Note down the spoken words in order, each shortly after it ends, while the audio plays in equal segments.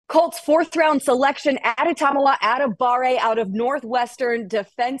Colts fourth round selection, Adetomiwa Adebawore out of Northwestern,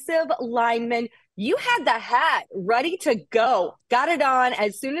 defensive lineman. You had the hat ready to go, got it on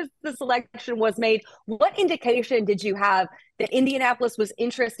as soon as the selection was made. What indication did you have that Indianapolis was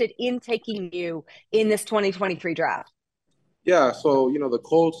interested in taking you in this 2023 draft? Yeah, so the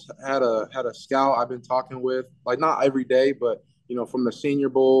Colts had a scout I've been talking with, like not every day, but from the Senior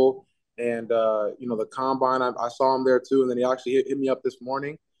Bowl and the combine, I saw him there too, and then he actually hit me up this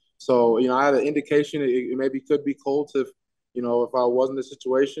morning. So I had an indication it maybe could be Colts if I was in the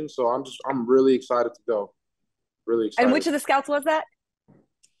situation. So I'm really excited to go, really And excited. which of the scouts was that?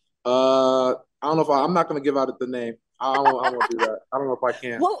 I don't know if I'm not going to give out the name. I won't do that. I don't know if I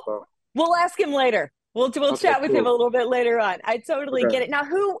can. Well, So we'll ask him later. We'll okay, chat with him a cool. little bit later on. I totally Okay. get it. Now,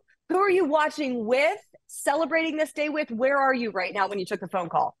 who are you watching with, celebrating this day with? Where are you right now when you took the phone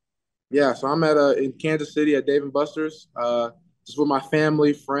call? Yeah, so I'm at in Kansas City at Dave and Buster's, just with my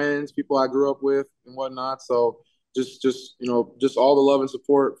family, friends, people I grew up with, and whatnot. So just all the love and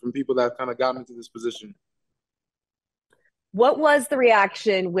support from people that kind of got me to this position. What was the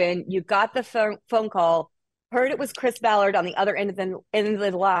reaction when you got the phone call, heard it was Chris Ballard on the other end of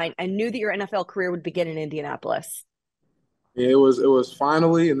the line, and knew that your NFL career would begin in Indianapolis? Yeah, it was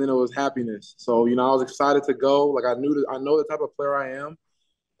finally, and then it was happiness. So I was excited to go. Like I know the type of player I am.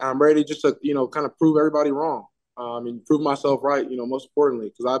 I'm ready just to kind of prove everybody wrong. And prove myself right. Most importantly,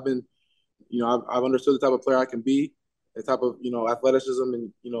 because I've been I've understood the type of player I can be, the type of athleticism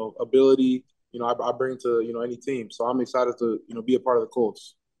and ability I bring to any team. So I'm excited to be a part of the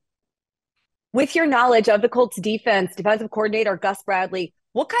Colts. With your knowledge of the Colts defense, defensive coordinator Gus Bradley,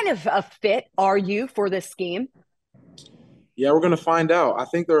 what kind of a fit are you for this scheme? Yeah, we're gonna find out. I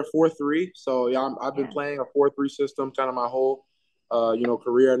think they're a 4-3. So yeah, I've been Yeah. playing a 4-3 system kind of my whole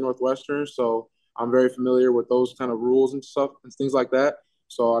career at Northwestern. So I'm very familiar with those kind of rules and stuff and things like that.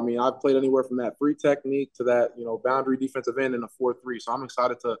 So I mean, I've played anywhere from that free technique to that boundary defensive end in a 4-3. So I'm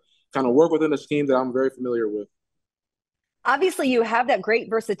excited to kind of work within a scheme that I'm very familiar with. Obviously, you have that great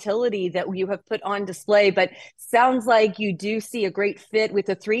versatility that you have put on display, but sounds like you do see a great fit with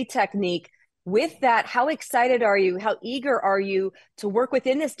the three technique. With that, how excited are you? How eager are you to work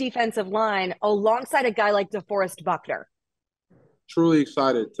within this defensive line alongside a guy like DeForest Buckner? Truly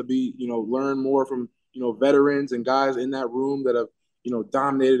excited to be, learn more from, veterans and guys in that room that have,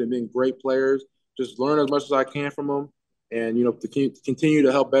 dominated and been great players. Just learn as much as I can from them and, to continue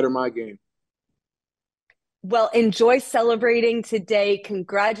to help better my game. Well, enjoy celebrating today.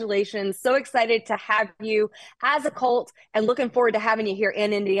 Congratulations. So excited to have you as a Colt and looking forward to having you here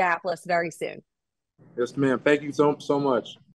in Indianapolis very soon. Yes, ma'am. Thank you so much.